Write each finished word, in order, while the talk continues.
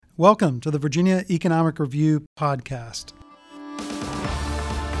Welcome to the Virginia Economic Review podcast.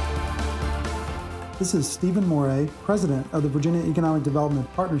 This is Stephen Morey, President of the Virginia Economic Development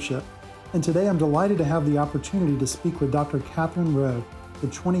Partnership, and today I'm delighted to have the opportunity to speak with Dr. Catherine Rowe, the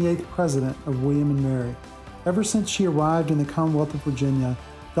 28th President of William & Mary. Ever since she arrived in the Commonwealth of Virginia,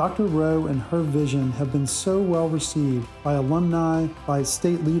 Dr. Rowe and her vision have been so well received by alumni, by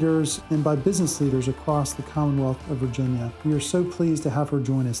state leaders, and by business leaders across the Commonwealth of Virginia. We are so pleased to have her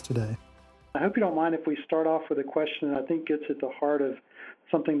join us today. I hope you don't mind if we start off with a question that I think gets at the heart of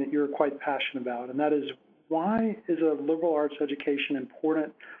something that you're quite passionate about, and that is, why is a liberal arts education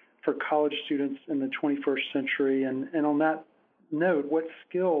important for college students in the 21st century? And on that note, what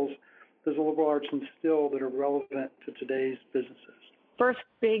skills does a liberal arts instill that are relevant to today's businesses? First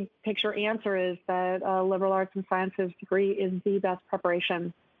big picture answer is that a liberal arts and sciences degree is the best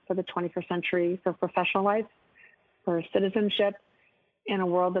preparation for the 21st century, for professional life, for citizenship in a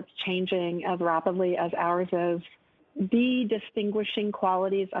world that's changing as rapidly as ours is. The distinguishing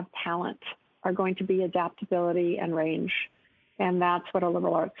qualities of talent are going to be adaptability and range, and that's what a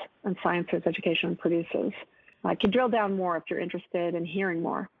liberal arts and sciences education produces. I can drill down more if you're interested in hearing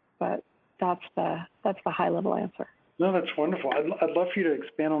more, but that's the high-level answer. No, that's wonderful. I'd love for you to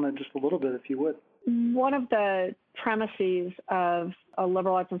expand on that just a little bit, if you would. One of the premises of a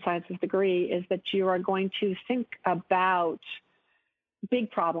liberal arts and sciences degree is that you are going to think about big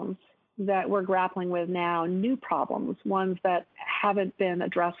problems that we're grappling with now, new problems, ones that haven't been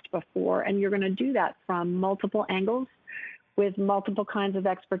addressed before, and you're going to do that from multiple angles with multiple kinds of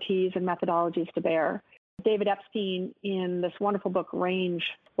expertise and methodologies to bear. David Epstein, in this wonderful book, Range,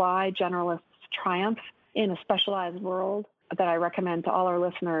 Why Generalists Triumph in a Specialized World, that I recommend to all our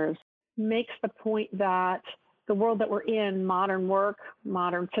listeners, makes the point that the world that we're in, modern work,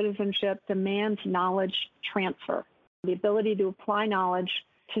 modern citizenship, demands knowledge transfer, the ability to apply knowledge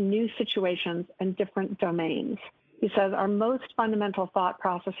to new situations and different domains. He says our most fundamental thought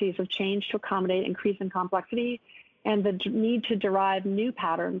processes have changed to accommodate increasing complexity and the need to derive new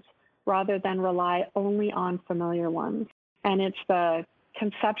patterns rather than rely only on familiar ones. And it's the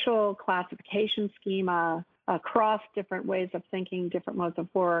conceptual classification schema across different ways of thinking, different modes of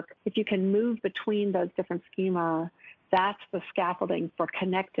work. If you can move between those different schema, that's the scaffolding for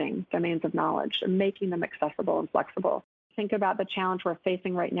connecting domains of knowledge and making them accessible and flexible. Think about the challenge we're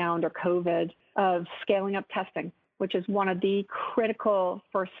facing right now under COVID of scaling up testing, which is one of the critical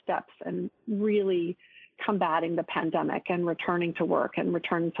first steps in really combating the pandemic and returning to work and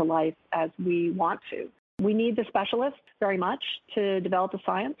returning to life as we want to. We need the specialists very much to develop a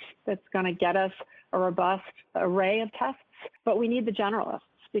science that's going to get us a robust array of tests, but we need the generalists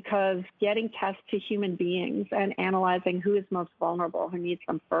because getting tests to human beings and analyzing who is most vulnerable, who needs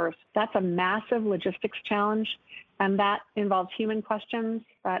them first, that's a massive logistics challenge, and that involves human questions,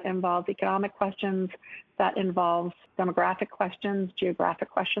 that involves economic questions, that involves demographic questions,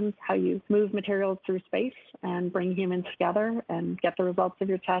 geographic questions, how you move materials through space and bring humans together and get the results of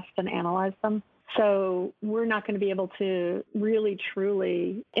your test and analyze them. So we're not going to be able to really,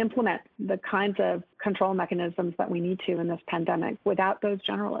 truly implement the kinds of control mechanisms that we need to in this pandemic without those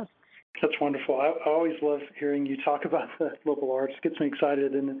generalists. That's wonderful. I always love hearing you talk about the liberal arts. It gets me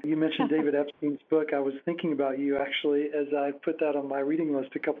excited. And you mentioned David Epstein's book. I was thinking about you, actually, as I put that on my reading list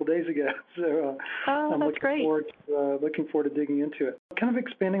a couple days ago. So I'm looking forward to digging into it. Kind of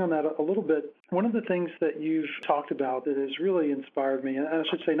expanding on that a little bit, one of the things that you've talked about that has really inspired me, and I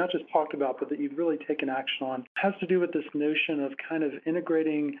should say not just talked about, but that you've really taken action on, has to do with this notion of kind of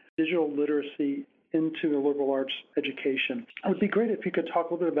integrating digital literacy into a liberal arts education. It would be great if you could talk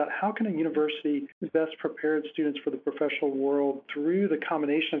a little bit about how can a university best prepare students for the professional world through the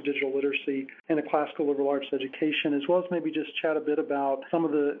combination of digital literacy and a classical liberal arts education, as well as maybe just chat a bit about some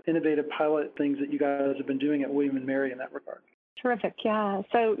of the innovative pilot things that you guys have been doing at William & Mary in that regard. Terrific. Yeah.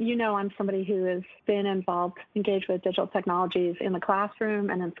 So, I'm somebody who has been engaged with digital technologies in the classroom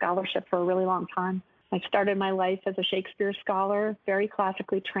and in scholarship for a really long time. I started my life as a Shakespeare scholar, very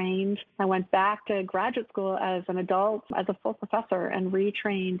classically trained. I went back to graduate school as an adult, as a full professor, and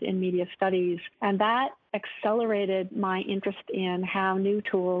retrained in media studies. And that accelerated my interest in how new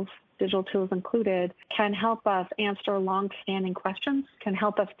tools, digital tools included, can help us answer long-standing questions, can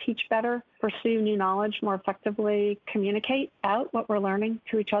help us teach better, pursue new knowledge more effectively, communicate out what we're learning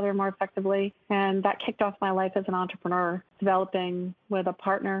to each other more effectively. And that kicked off my life as an entrepreneur, developing with a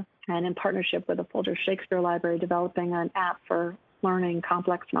partner and in partnership with the Folger Shakespeare Library, developing an app for learning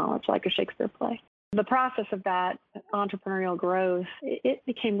complex knowledge like a Shakespeare play. The process of that entrepreneurial growth, it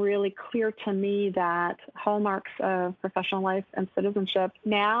became really clear to me that hallmarks of professional life and citizenship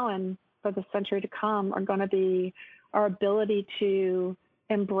now and for the century to come are going to be our ability to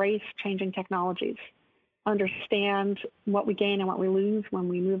embrace changing technologies, understand what we gain and what we lose when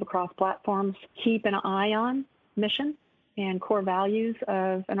we move across platforms, keep an eye on mission and core values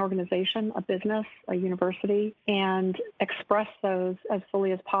of an organization, a business, a university, and express those as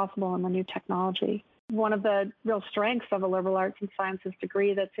fully as possible in the new technology. One of the real strengths of a liberal arts and sciences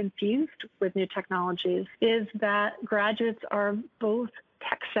degree that's infused with new technologies is that graduates are both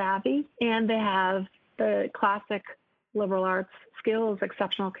tech savvy and they have the classic liberal arts skills,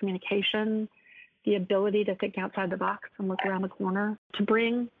 exceptional communication, the ability to think outside the box and look around the corner, to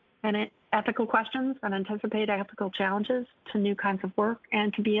bring ethical questions and anticipate ethical challenges to new kinds of work,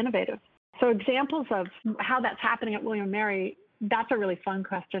 and to be innovative. So examples of how that's happening at William & Mary, that's a really fun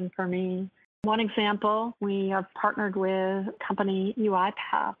question for me. One example, we have partnered with company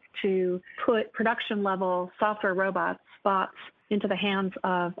UiPath to put production-level software robots, bots, into the hands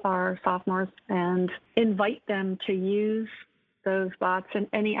of our sophomores and invite them to use those bots in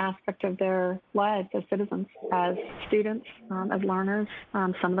any aspect of their lives as citizens, as students, as learners.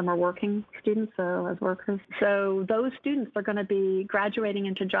 Some of them are working students, so as workers. So those students are going to be graduating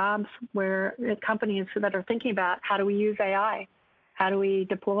into jobs where companies that are thinking about how do we use AI, how do we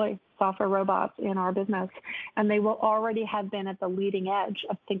deploy software robots in our business, and they will already have been at the leading edge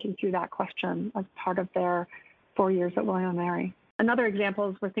of thinking through that question as part of their 4 years at William & Mary. Another example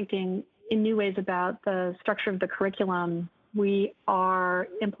is we're thinking in new ways about the structure of the curriculum. We are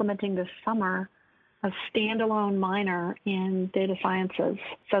implementing this summer a standalone minor in data sciences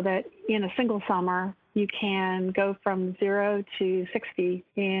so that in a single summer, you can go from 0 to 60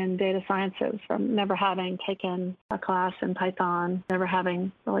 in data sciences, from never having taken a class in Python, never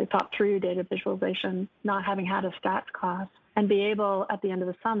having really thought through data visualization, not having had a stats class, and be able at the end of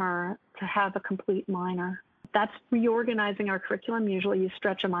the summer to have a complete minor. That's reorganizing our curriculum. Usually you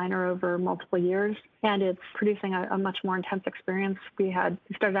stretch a minor over multiple years, and it's producing a much more intense experience. We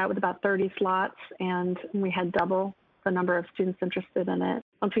started out with about 30 slots, and we had double the number of students interested in it.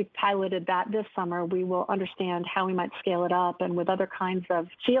 Once we've piloted that this summer, we will understand how we might scale it up, and with other kinds of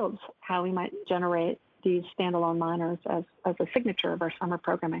fields, how we might generate these standalone minors as a signature of our summer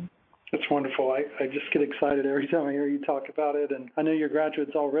programming. That's wonderful. I just get excited every time I hear you talk about it. And I know your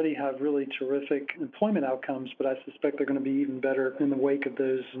graduates already have really terrific employment outcomes, but I suspect they're going to be even better in the wake of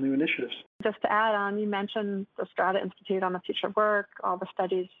those new initiatives. Just to add on, you mentioned the Strata Institute on the Future of Work. All the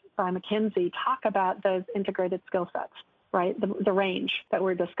studies by McKinsey talk about those integrated skill sets, right? The range that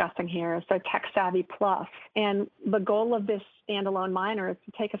we're discussing here. So Tech Savvy Plus. And the goal of this standalone minor is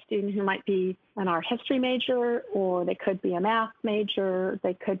to take a student who might be an art history major, or they could be a math major,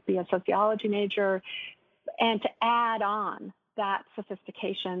 they could be a sociology major, and to add on that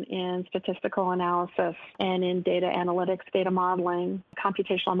sophistication in statistical analysis and in data analytics, data modeling,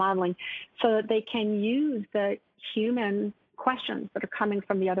 computational modeling, so that they can use the human questions that are coming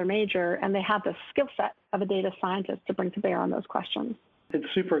from the other major, and they have the skill set of a data scientist to bring to bear on those questions. It's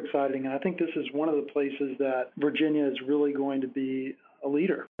super exciting, and I think this is one of the places that Virginia is really going to be a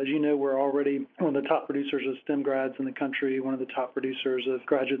leader. As you know, we're already one of the top producers of STEM grads in the country, one of the top producers of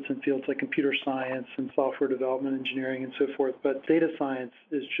graduates in fields like computer science and software development, engineering, and so forth. But data science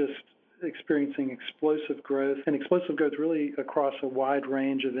is just experiencing explosive growth really across a wide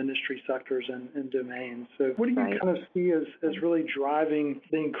range of industry sectors and domains. So what do you kind of see as really driving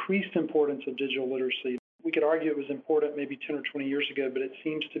the increased importance of digital literacy? We could argue it was important maybe 10 or 20 years ago, but it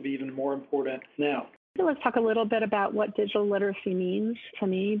seems to be even more important now. Let's talk a little bit about what digital literacy means to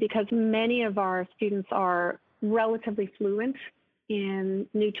me, because many of our students are relatively fluent in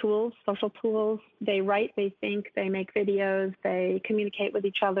new tools, social tools. They write, they think, they make videos, they communicate with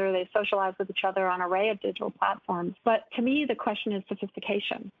each other, they socialize with each other on an array of digital platforms. But to me, the question is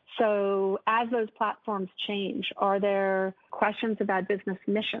sophistication. So as those platforms change, are there questions about business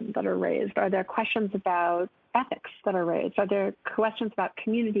mission that are raised? Are there questions about ethics that are raised? Are there questions about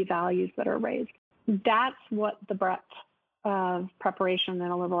community values that are raised? That's what the breadth of preparation in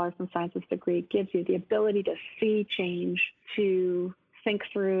a liberal arts and sciences degree gives you, the ability to see change, to think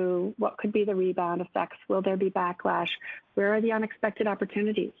through what could be the rebound effects. Will there be backlash? Where are the unexpected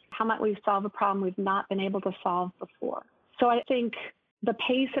opportunities? How might we solve a problem we've not been able to solve before? So I think the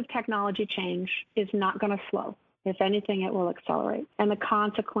pace of technology change is not going to slow. If anything, it will accelerate. And the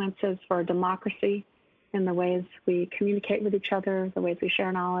consequences for democracy in the ways we communicate with each other, the ways we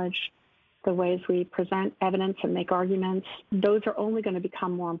share knowledge, the ways we present evidence and make arguments, those are only going to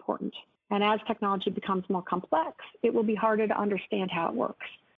become more important. And as technology becomes more complex, it will be harder to understand how it works.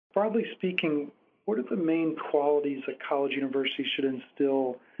 Broadly speaking, what are the main qualities that college universities should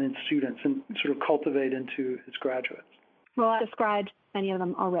instill in students and sort of cultivate into its graduates? Well, I described many of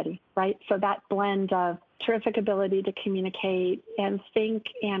them already, right? So that blend of terrific ability to communicate and think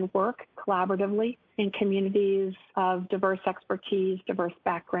and work collaboratively in communities of diverse expertise, diverse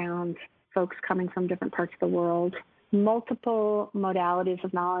backgrounds, folks coming from different parts of the world, multiple modalities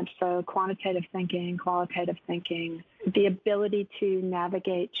of knowledge, so quantitative thinking, qualitative thinking, the ability to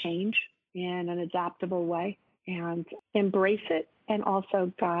navigate change in an adaptable way and embrace it and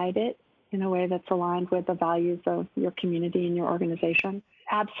also guide it in a way that's aligned with the values of your community and your organization.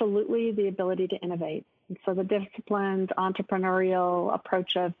 Absolutely the ability to innovate. And so the disciplined entrepreneurial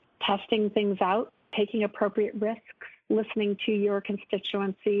approach of testing things out, taking appropriate risks, listening to your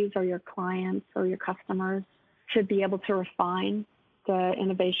constituencies or your clients or your customers to be able to refine the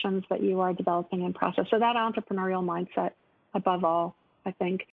innovations that you are developing in process. So that entrepreneurial mindset above all, I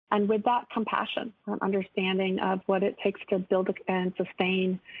think. And with that compassion, understanding of what it takes to build and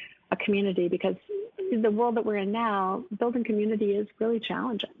sustain a community, because in the world that we're in now, building community is really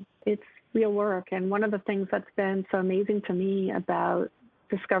challenging. It's real work. And one of the things that's been so amazing to me about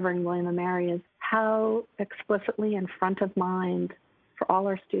discovering William & Mary is how explicitly in front of mind for all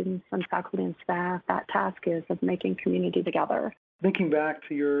our students and faculty and staff that task is of making community together. Thinking back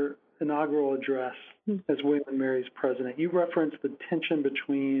to your inaugural address as William & Mary's president, you referenced the tension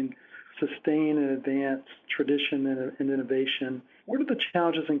between sustain and advance tradition and innovation. What are the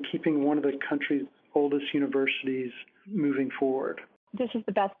challenges in keeping one of the country's oldest universities moving forward? This is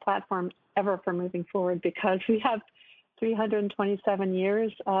the best platform ever for moving forward because we have 327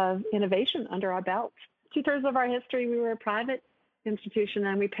 years of innovation under our belt. 2/3 of our history, we were a private institution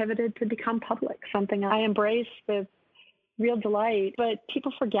and we pivoted to become public, something I embrace with real delight, but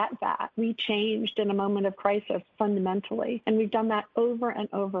people forget that. We changed in a moment of crisis fundamentally, and we've done that over and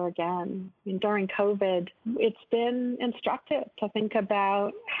over again. I mean, during COVID, it's been instructive to think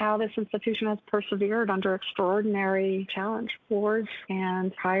about how this institution has persevered under extraordinary challenge, wars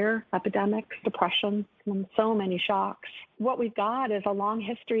and prior epidemics, depression, and so many shocks. What we've got is a long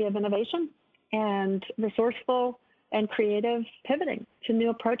history of innovation and resourceful and creative pivoting to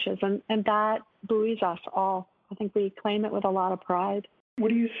new approaches, and that buoys us all. I think we claim it with a lot of pride.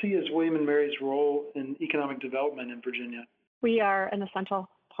 What do you see as William & Mary's role in economic development in Virginia? We are an essential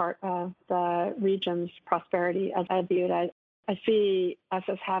part of the region's prosperity, as I view it. I see us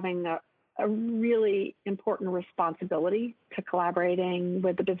as having a really important responsibility to collaborating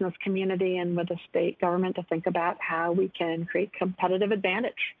with the business community and with the state government to think about how we can create competitive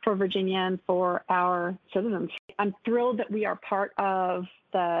advantage for Virginia and for our citizens. I'm thrilled that we are part of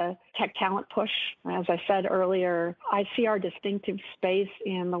the tech talent push. As I said earlier, I see our distinctive space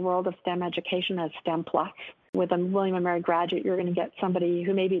in the world of STEM education as STEM Plus. With a William & Mary graduate, you're going to get somebody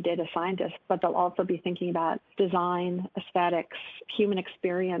who may be a data scientist, but they'll also be thinking about design, aesthetics, human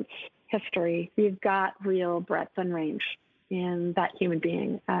experience, history. You've got real breadth and range in that human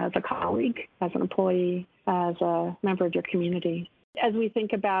being as a colleague, as an employee, as a member of your community. As we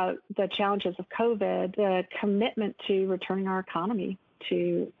think about the challenges of COVID, the commitment to returning our economy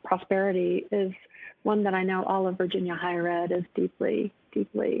to prosperity is one that I know all of Virginia higher ed is deeply,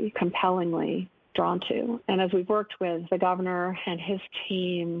 deeply, compellingly drawn to. And as we've worked with the governor and his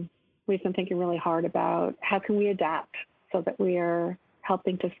team, we've been thinking really hard about how can we adapt so that we are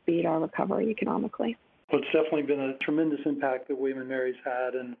helping to speed our recovery economically. Well, it's definitely been a tremendous impact that William & Mary's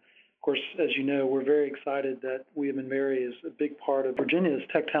had. And of course, as you know, we're very excited that William & Mary is a big part of Virginia's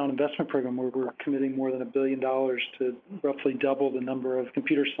Tech Talent Investment Program, where we're committing more than $1 billion to roughly double the number of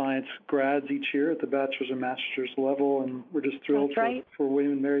computer science grads each year at the bachelor's and master's level. And we're just thrilled for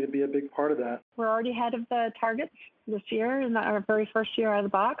William & Mary to be a big part of that. We're already ahead of the targets this year in our very first year out of the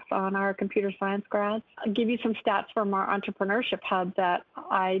box on our computer science grads. I'll give you some stats from our entrepreneurship hub that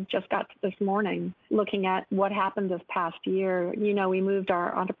I just got to this morning, looking at what happened this past year. You know, we moved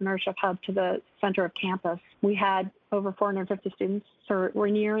our entrepreneurship hub to the center of campus. We had over 450 students. So we're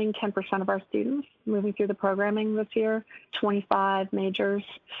nearing 10% of our students moving through the programming this year, 25 majors.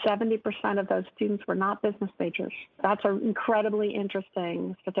 70% of those students were not business majors. That's an incredibly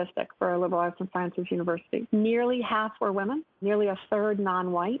interesting statistic for a liberal arts and sciences university. Nearly half were women, nearly a third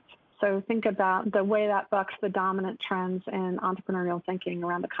non-white. So think about the way that bucks the dominant trends in entrepreneurial thinking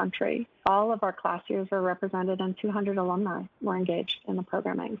around the country. All of our class years are represented and 200 alumni were engaged in the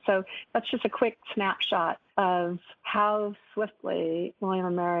programming. So that's just a quick snapshot of how swiftly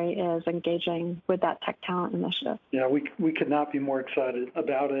William & Mary is engaging with that tech talent initiative. Yeah, we could not be more excited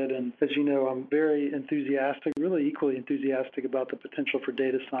about it. And as you know, I'm very enthusiastic, really equally enthusiastic about the potential for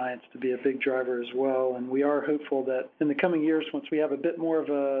data science to be a big driver as well. And we are hopeful that in the coming years, once we have a bit more of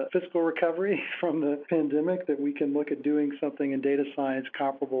a fiscal recovery from the pandemic, that we can look at doing something in data science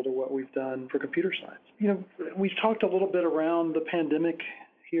comparable to what we've done for computer science. You know, we've talked a little bit around the pandemic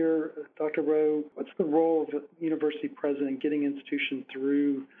here, Dr. Rowe. What's the role of a university president getting institutions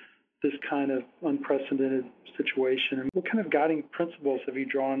through this kind of unprecedented situation? And what kind of guiding principles have you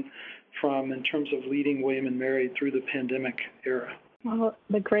drawn from in terms of leading William & Mary through the pandemic era? Well,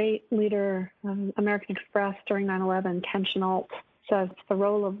 the great leader of American Express during 9/11, Ken Chenault, says the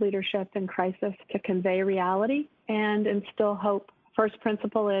role of leadership in crisis to convey reality and instill hope. First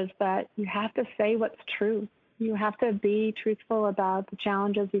principle is that you have to say what's true. You have to be truthful about the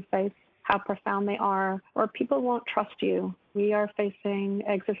challenges you face, how profound they are, or people won't trust you. We are facing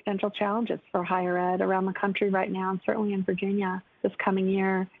existential challenges for higher ed around the country right now, and certainly in Virginia this coming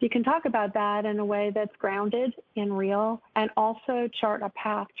year. You can talk about that in a way that's grounded and real, and also chart a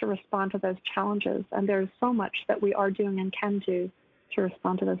path to respond to those challenges. And there's so much that we are doing and can do to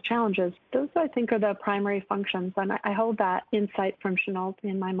respond to those challenges. Those, I think, are the primary functions, and I hold that insight from Chenault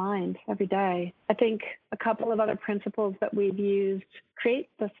in my mind every day. I think a couple of other principles that we've used: create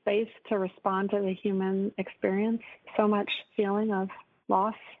the space to respond to the human experience. So much feeling of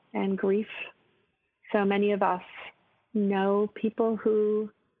loss and grief. So many of us know people who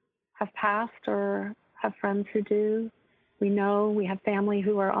have passed or have friends who do. We know we have family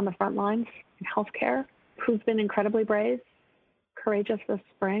who are on the front lines in healthcare, who've been incredibly brave, courageous this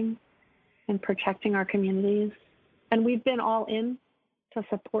spring in protecting our communities. And we've been all in to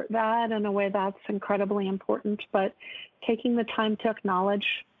support that in a way that's incredibly important. But taking the time to acknowledge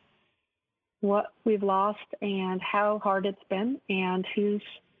what we've lost and how hard it's been and who's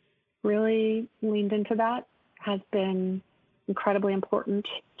really leaned into that has been incredibly important.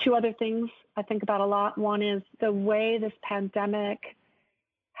 Two other things I think about a lot. One is the way this pandemic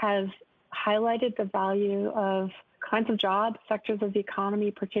has highlighted the value of kinds of jobs, sectors of the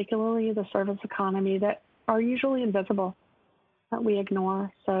economy, particularly the service economy, that are usually invisible, that we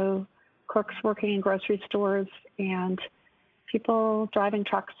ignore. So clerks working in grocery stores and people driving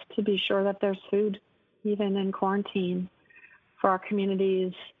trucks to be sure that there's food, even in quarantine, for our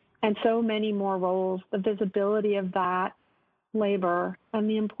communities, and so many more roles. The visibility of that labor and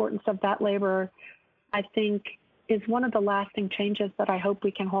the importance of that labor, I think, is one of the lasting changes that I hope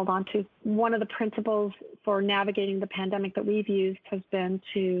we can hold on to. One of the principles for navigating the pandemic that we've used has been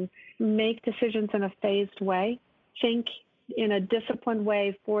to make decisions in a phased way, think in a disciplined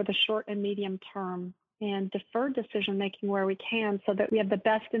way for the short and medium term, and defer decision-making where we can so that we have the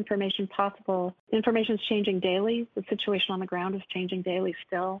best information possible. Information is changing daily. The situation on the ground is changing daily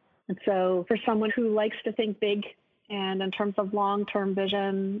still. And so for someone who likes to think big and in terms of long-term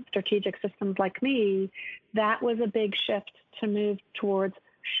vision, strategic systems like me, that was a big shift to move towards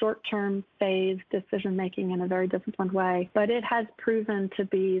short-term phased decision-making in a very disciplined way. But it has proven to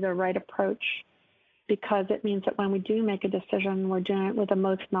be the right approach, because it means that when we do make a decision, we're doing it with the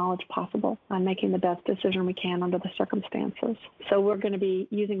most knowledge possible and making the best decision we can under the circumstances. So we're going to be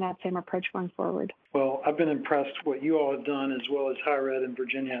using that same approach going forward. Well, I've been impressed what you all have done, as well as higher ed in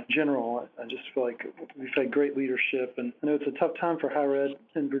Virginia in general. I just feel like we've had great leadership, and I know it's a tough time for higher ed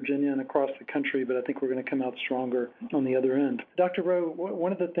in Virginia and across the country, but I think we're going to come out stronger on the other end. Dr. Rowe,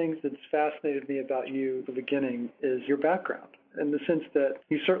 one of the things that's fascinated me about you at the beginning is your background, in the sense that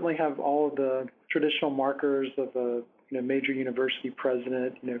you certainly have all of the traditional markers of a major university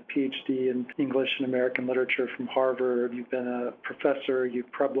president, PhD in English and American literature from Harvard. You've been a professor.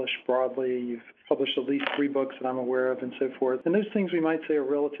 You've published broadly. You've published at least 3 books that I'm aware of, and so forth. And those things we might say are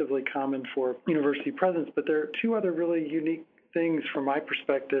relatively common for university presidents, but there are 2 other really unique things from my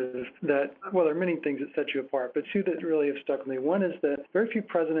perspective that, well, there are many things that set you apart, but 2 that really have stuck with me. One is that very few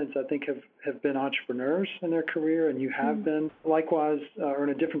presidents, I think, have been entrepreneurs in their career, and you have been. Likewise, or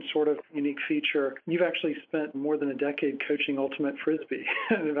in a different sort of unique feature, you've actually spent more than a decade coaching ultimate Frisbee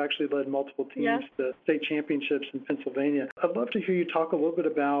and have actually led multiple teams to state championships in Pennsylvania. I'd love to hear you talk a little bit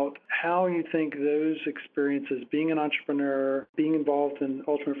about how you think those experiences, being an entrepreneur, being involved in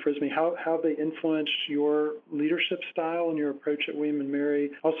ultimate Frisbee, how they influenced your leadership style and your approach at William &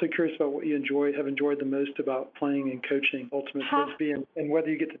 Mary. Also curious about what you have enjoyed the most about playing and coaching ultimate frisbee, and whether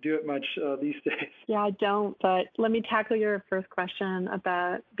you get to do it much these days. Yeah, I don't, but let me tackle your first question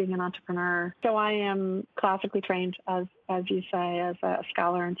about being an entrepreneur. So I am classically trained, as you say, as a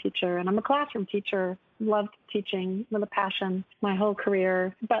scholar and teacher, and I'm a classroom teacher. Loved teaching with a passion my whole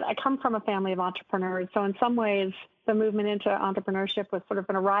career, but I come from a family of entrepreneurs. So in some ways, the movement into entrepreneurship was sort of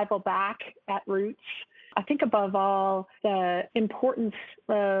an arrival back at roots. I think above all, the importance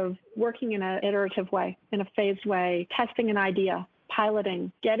of working in an iterative way, in a phased way, testing an idea,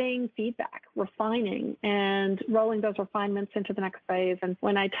 piloting, getting feedback, refining, and rolling those refinements into the next phase. And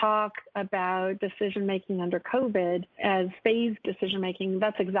when I talk about decision-making under COVID as phased decision-making,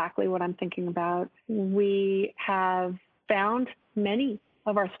 that's exactly what I'm thinking about. We have found many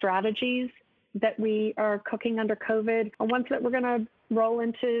of our strategies that we are cooking under COVID are ones that we're going to roll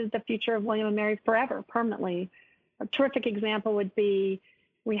into the future of William & Mary forever, permanently. A terrific example would be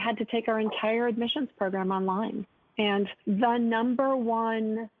we had to take our entire admissions program online. And the number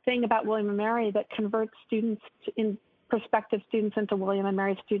one thing about William & Mary that converts prospective students into William &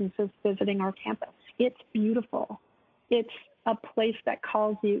 Mary students is visiting our campus. It's beautiful. It's a place that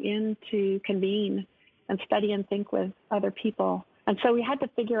calls you in to convene and study and think with other people. And so we had to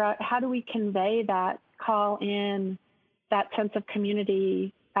figure out, how do we convey that call in, that sense of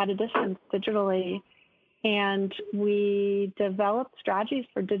community at a distance digitally? And we developed strategies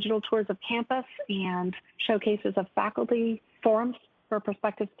for digital tours of campus and showcases of faculty, forums for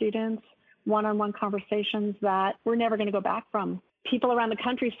prospective students, one-on-one conversations that we're never going to go back from. People around the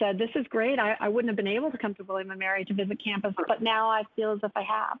country said, this is great. I wouldn't have been able to come to William & Mary to visit campus, but now I feel as if I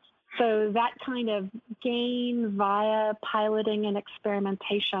have. So that kind of gain via piloting and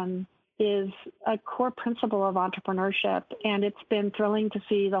experimentation is a core principle of entrepreneurship. And it's been thrilling to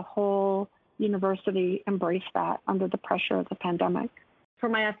see the whole university embrace that under the pressure of the pandemic. For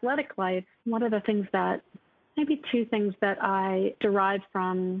my athletic life, one of the things maybe two things that I derive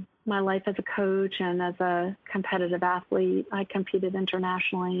from my life as a coach and as a competitive athlete. I competed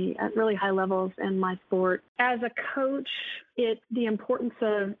internationally at really high levels in my sport. As a coach, the importance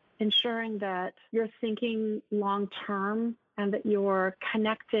of ensuring that you're thinking long-term and that you're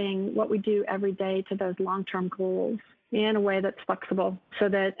connecting what we do every day to those long-term goals in a way that's flexible, so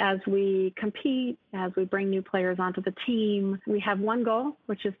that as we compete, as we bring new players onto the team, we have one goal,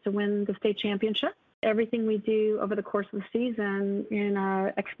 which is to win the state championship. Everything we do over the course of the season in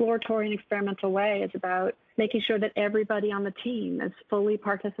an exploratory and experimental way is about making sure that everybody on the team is fully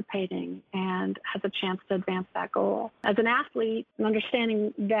participating and has a chance to advance that goal. As an athlete,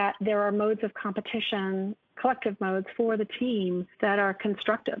 understanding that there are modes of competition, collective modes for the team that are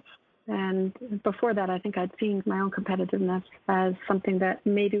constructive. And before that, I think I'd seen my own competitiveness as something that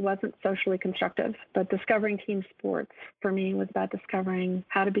maybe wasn't socially constructive. But discovering team sports for me was about discovering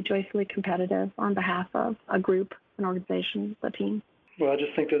how to be joyfully competitive on behalf of a group, an organization, a team. Well, I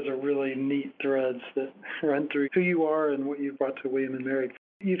just think those are really neat threads that run through who you are and what you've brought to William & Mary.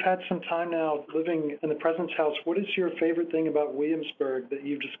 You've had some time now living in the President's House. What is your favorite thing about Williamsburg that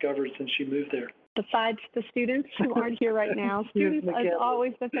you've discovered since you moved there? Besides the students who aren't here right now, students is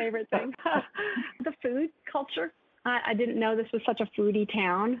always the favorite thing. The food culture. I didn't know this was such a foodie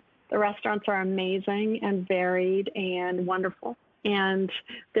town. The restaurants are amazing and varied and wonderful. And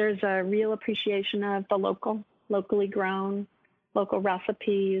there's a real appreciation of the locally grown, local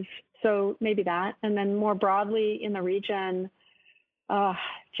recipes. So maybe that. And then more broadly in the region,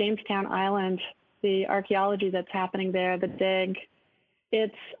 Jamestown Island, the archaeology that's happening there, the dig,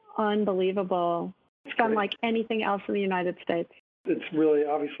 it's unbelievable. It's unlike anything else in the United States. It's really,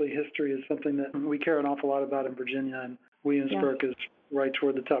 obviously, history is something that we care an awful lot about in Virginia, and Williamsburg is right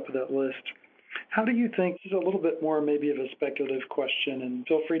toward the top of that list. How do you think, this is a little bit more maybe of a speculative question, and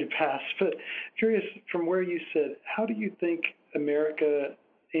feel free to pass, but curious from where you sit, how do you think America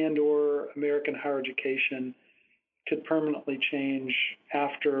and or American higher education could permanently change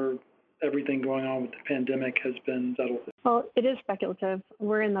after everything going on with the pandemic has been settled? Well, it is speculative.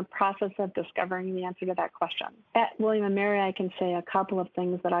 We're in the process of discovering the answer to that question. At William & Mary, I can say a couple of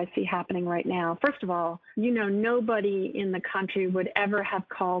things that I see happening right now. First of all, nobody in the country would ever have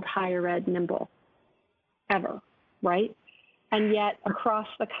called higher ed nimble, ever, right? And yet, across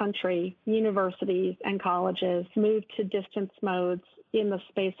the country, universities and colleges moved to distance modes in the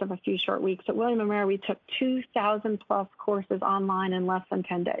space of a few short weeks. At William & Mary, we took 2,000 plus courses online in less than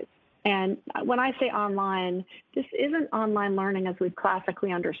 10 days. And when I say online, this isn't online learning as we've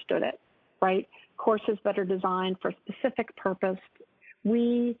classically understood it, right? Courses that are designed for a specific purpose.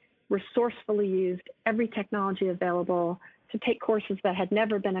 We resourcefully used every technology available to take courses that had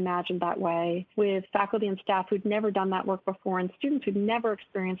never been imagined that way, with faculty and staff who'd never done that work before and students who'd never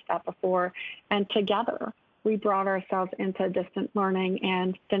experienced that before. And together, we brought ourselves into distant learning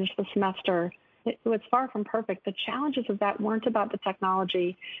and finished the semester. It was far from perfect. The challenges of that weren't about the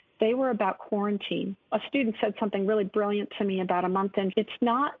technology. They were about quarantine. A student said something really brilliant to me about a month in. It's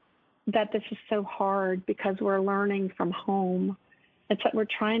not that this is so hard because we're learning from home. It's that we're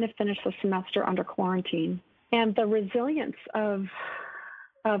trying to finish the semester under quarantine. And the resilience of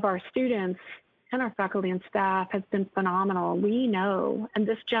our students and our faculty and staff has been phenomenal. We know, and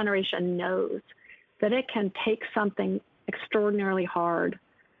this generation knows, that it can take something extraordinarily hard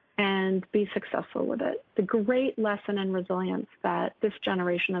and be successful with it. The great lesson in resilience that this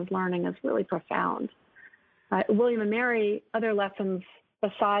generation is learning is really profound. William and Mary, other lessons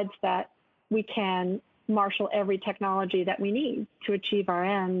besides that we can marshal every technology that we need to achieve our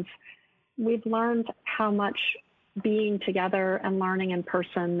ends, we've learned how much being together and learning in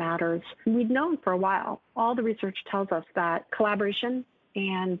person matters. We've known for a while. All the research tells us that collaboration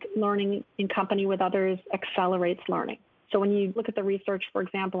and learning in company with others accelerates learning. So when you look at the research, for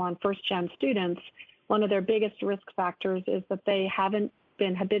example, on first-gen students, one of their biggest risk factors is that they haven't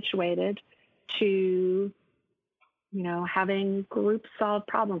been habituated to, having groups solve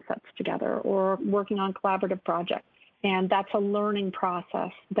problem sets together or working on collaborative projects. And that's a learning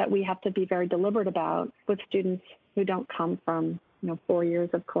process that we have to be very deliberate about with students who don't come from 4 years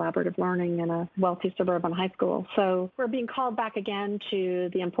of collaborative learning in a wealthy suburban high school. So we're being called back again to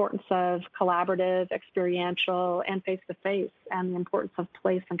the importance of collaborative, experiential, and face-to-face, and the importance of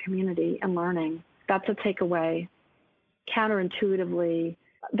place and community and learning. That's a takeaway, counterintuitively,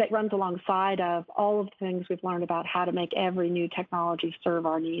 that runs alongside of all of the things we've learned about how to make every new technology serve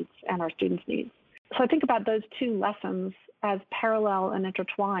our needs and our students' needs. So I think about those two lessons as parallel and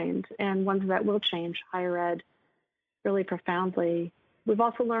intertwined, and ones that will change higher ed really profoundly. We've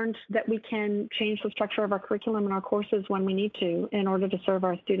also learned that we can change the structure of our curriculum and our courses when we need to in order to serve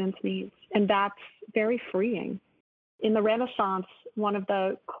our students' needs. And that's very freeing. In the Renaissance, one of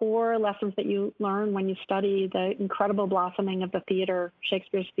the core lessons that you learn when you study the incredible blossoming of the theater,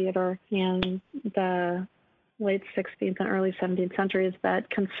 Shakespeare's theater, in the late 16th and early 17th century, is that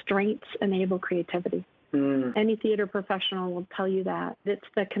constraints enable creativity. Any theater professional will tell you that. It's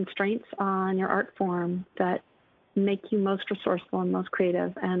the constraints on your art form that make you most resourceful and most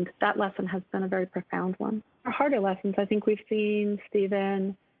creative. And that lesson has been a very profound one. For harder lessons, I think we've seen,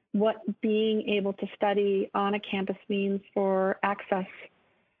 Stephen, what being able to study on a campus means for access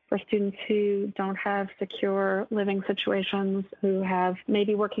for students who don't have secure living situations, who have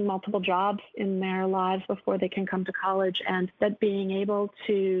maybe working multiple jobs in their lives before they can come to college, and that being able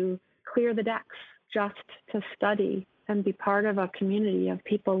to clear the decks just to study and be part of a community of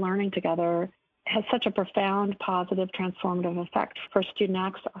people learning together has such a profound, positive, transformative effect for student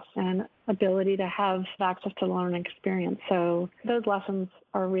access and ability to have access to the learning experience. So those lessons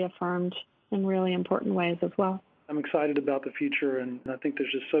are reaffirmed in really important ways as well. I'm excited about the future, and I think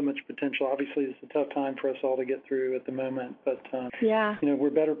there's just so much potential. Obviously, it's a tough time for us all to get through at the moment, but we're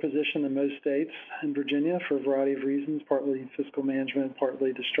better positioned than most states in Virginia for a variety of reasons, partly fiscal management,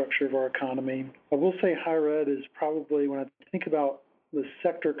 partly the structure of our economy. I will say higher ed is probably, when I think about the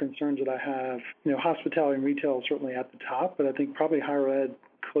sector concerns that I have, hospitality and retail is certainly at the top, but I think probably higher ed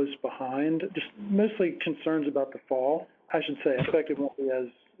close behind, just mostly concerns about the fall. I should say, I expect it won't be as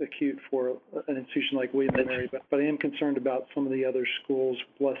acute for an institution like William & Mary, but I am concerned about some of the other schools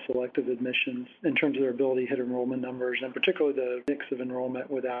with less selective admissions in terms of their ability to hit enrollment numbers, and particularly the mix of enrollment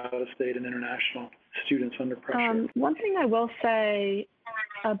with out-of-state and international students under pressure. One thing I will say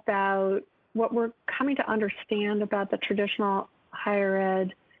about what we're coming to understand about the traditional higher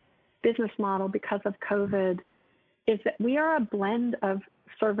ed business model because of COVID is that we are a blend of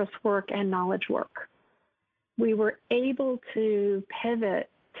service work and knowledge work. We were able to pivot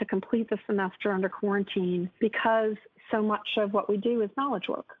to complete the semester under quarantine because so much of what we do is knowledge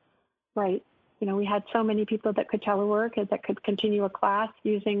work, right? We had so many people that could telework and that could continue a class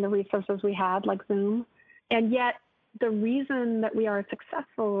using the resources we had, like Zoom. And yet the reason that we are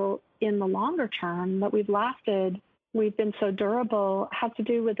successful in the longer term, that we've been so durable, has to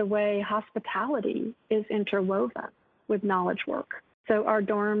do with the way hospitality is interwoven with knowledge work. So our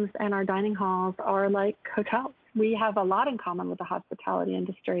dorms and our dining halls are like hotels. We have a lot in common with the hospitality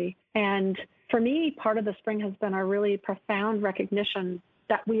industry. And for me, part of the spring has been a really profound recognition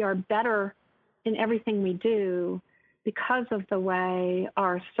that we are better in everything we do because of the way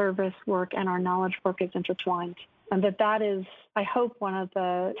our service work and our knowledge work is intertwined. And that is, I hope, one of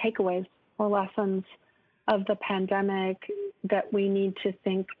the takeaways or lessons of the pandemic that we need to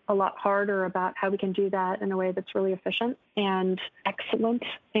think a lot harder about how we can do that in a way that's really efficient and excellent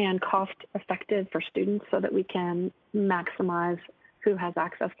and cost effective for students so that we can maximize who has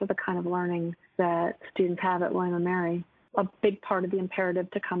access to the kind of learning that students have at William & Mary. A big part of the imperative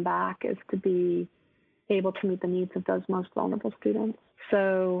to come back is to be able to meet the needs of those most vulnerable students.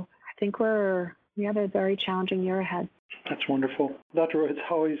 So I think we have a very challenging year ahead. That's wonderful. Dr. Rowe, it's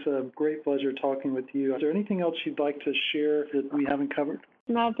always a great pleasure talking with you. Is there anything else you'd like to share that we haven't covered?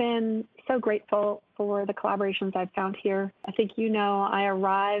 I've been so grateful for the collaborations I've found here. I think I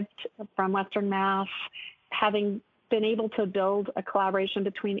arrived from Western Mass having been able to build a collaboration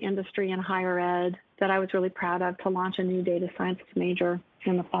between industry and higher ed that I was really proud of to launch a new data sciences major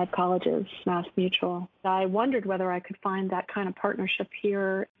in the 5 colleges, Mass Mutual. I wondered whether I could find that kind of partnership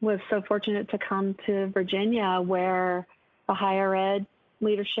here. Was so fortunate to come to Virginia where the higher ed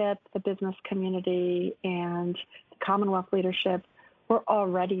leadership, the business community, and the Commonwealth leadership were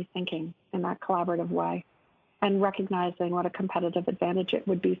already thinking in that collaborative way and recognizing what a competitive advantage it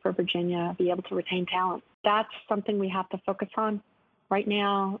would be for Virginia to be able to retain talent. That's something we have to focus on right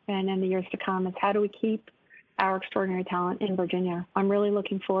now and in the years to come is how do we keep our extraordinary talent in Virginia. I'm really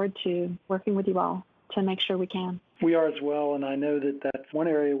looking forward to working with you all to make sure we can. We are as well, and I know that that's one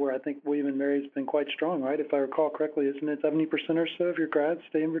area where I think William & Mary has been quite strong, right? If I recall correctly, isn't it 70% or so of your grads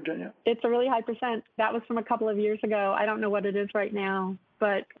stay in Virginia? It's a really high percent. That was from a couple of years ago. I don't know what it is right now,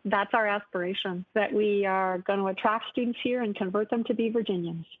 but that's our aspiration, that we are going to attract students here and convert them to be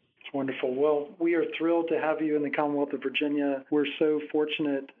Virginians. Wonderful. Well, we are thrilled to have you in the Commonwealth of Virginia. We're so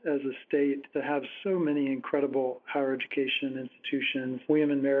fortunate as a state to have so many incredible higher education institutions.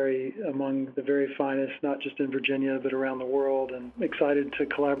 William & Mary among the very finest, not just in Virginia, but around the world. And excited to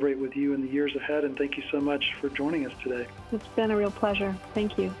collaborate with you in the years ahead. And thank you so much for joining us today. It's been a real pleasure.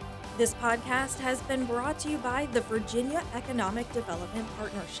 Thank you. This podcast has been brought to you by the Virginia Economic Development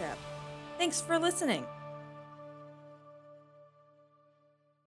Partnership. Thanks for listening.